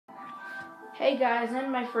Hey guys,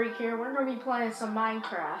 EnMyFreak here. We're going to be playing some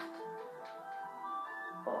Minecraft.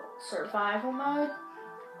 Survival mode.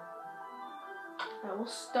 I will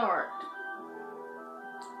start.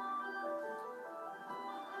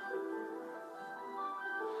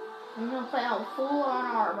 I'm going to play out full on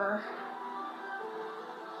armor.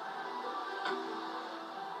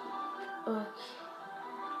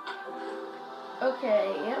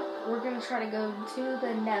 Okay, yep. We're going to try to go to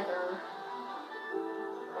the Nether.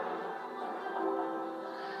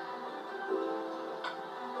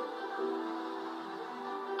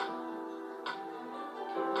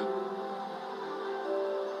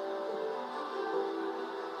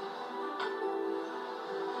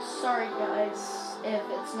 Sorry guys if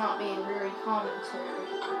it's not being very commentary.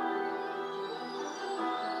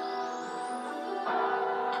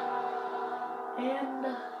 And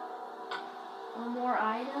one more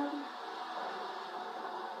item.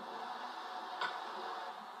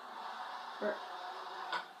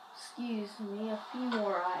 Excuse me, a few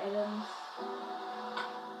more items.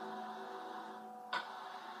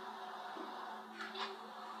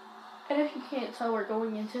 And if you can't tell, we're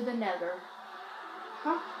going into the Nether.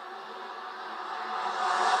 Huh?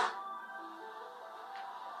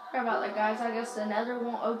 Sorry about that, guys. I guess the Nether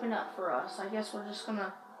won't open up for us. I guess we're just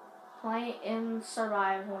gonna play in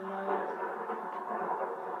survival mode.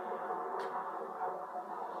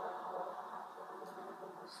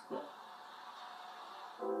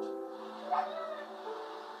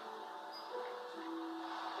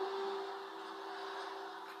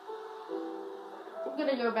 I'm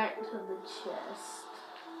gonna go back to the chest.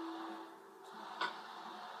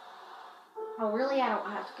 Oh, really? I don't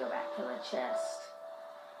have to go back to the chest.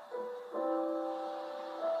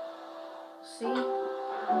 See?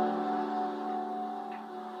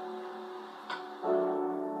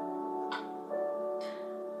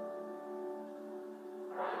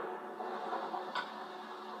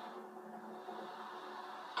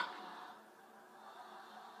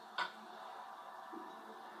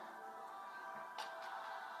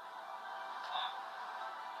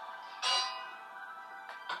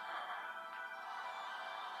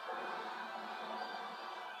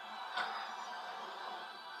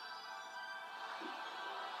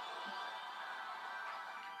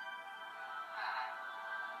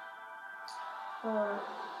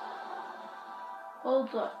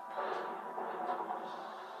 Hold up.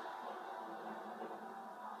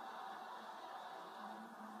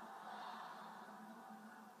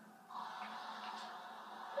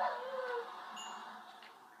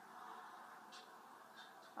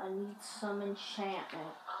 I need some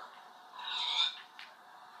enchantment.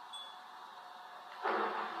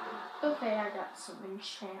 Okay, I got some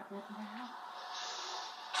enchantment now.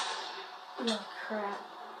 Oh crap.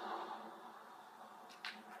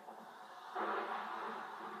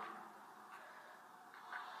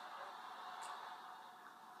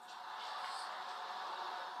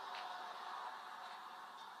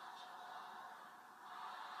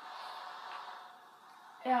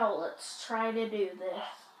 Now let's try to do this.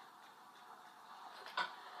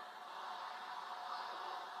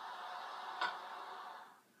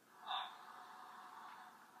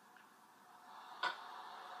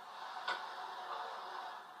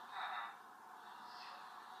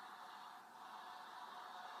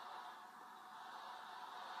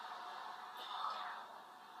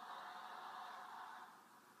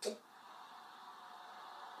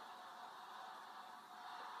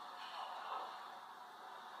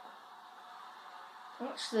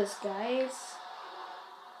 Watch this, guys.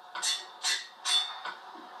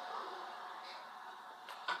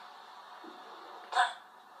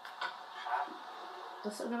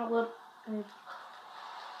 This is gonna look good.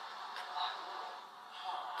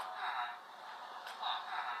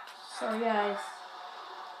 Sorry, guys.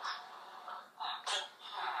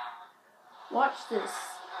 Watch this.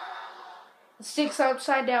 It sticks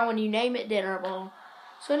upside down when you name it Dinner Ball.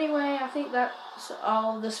 So anyway, I think that's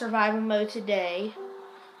all the survival mode today.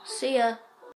 See ya.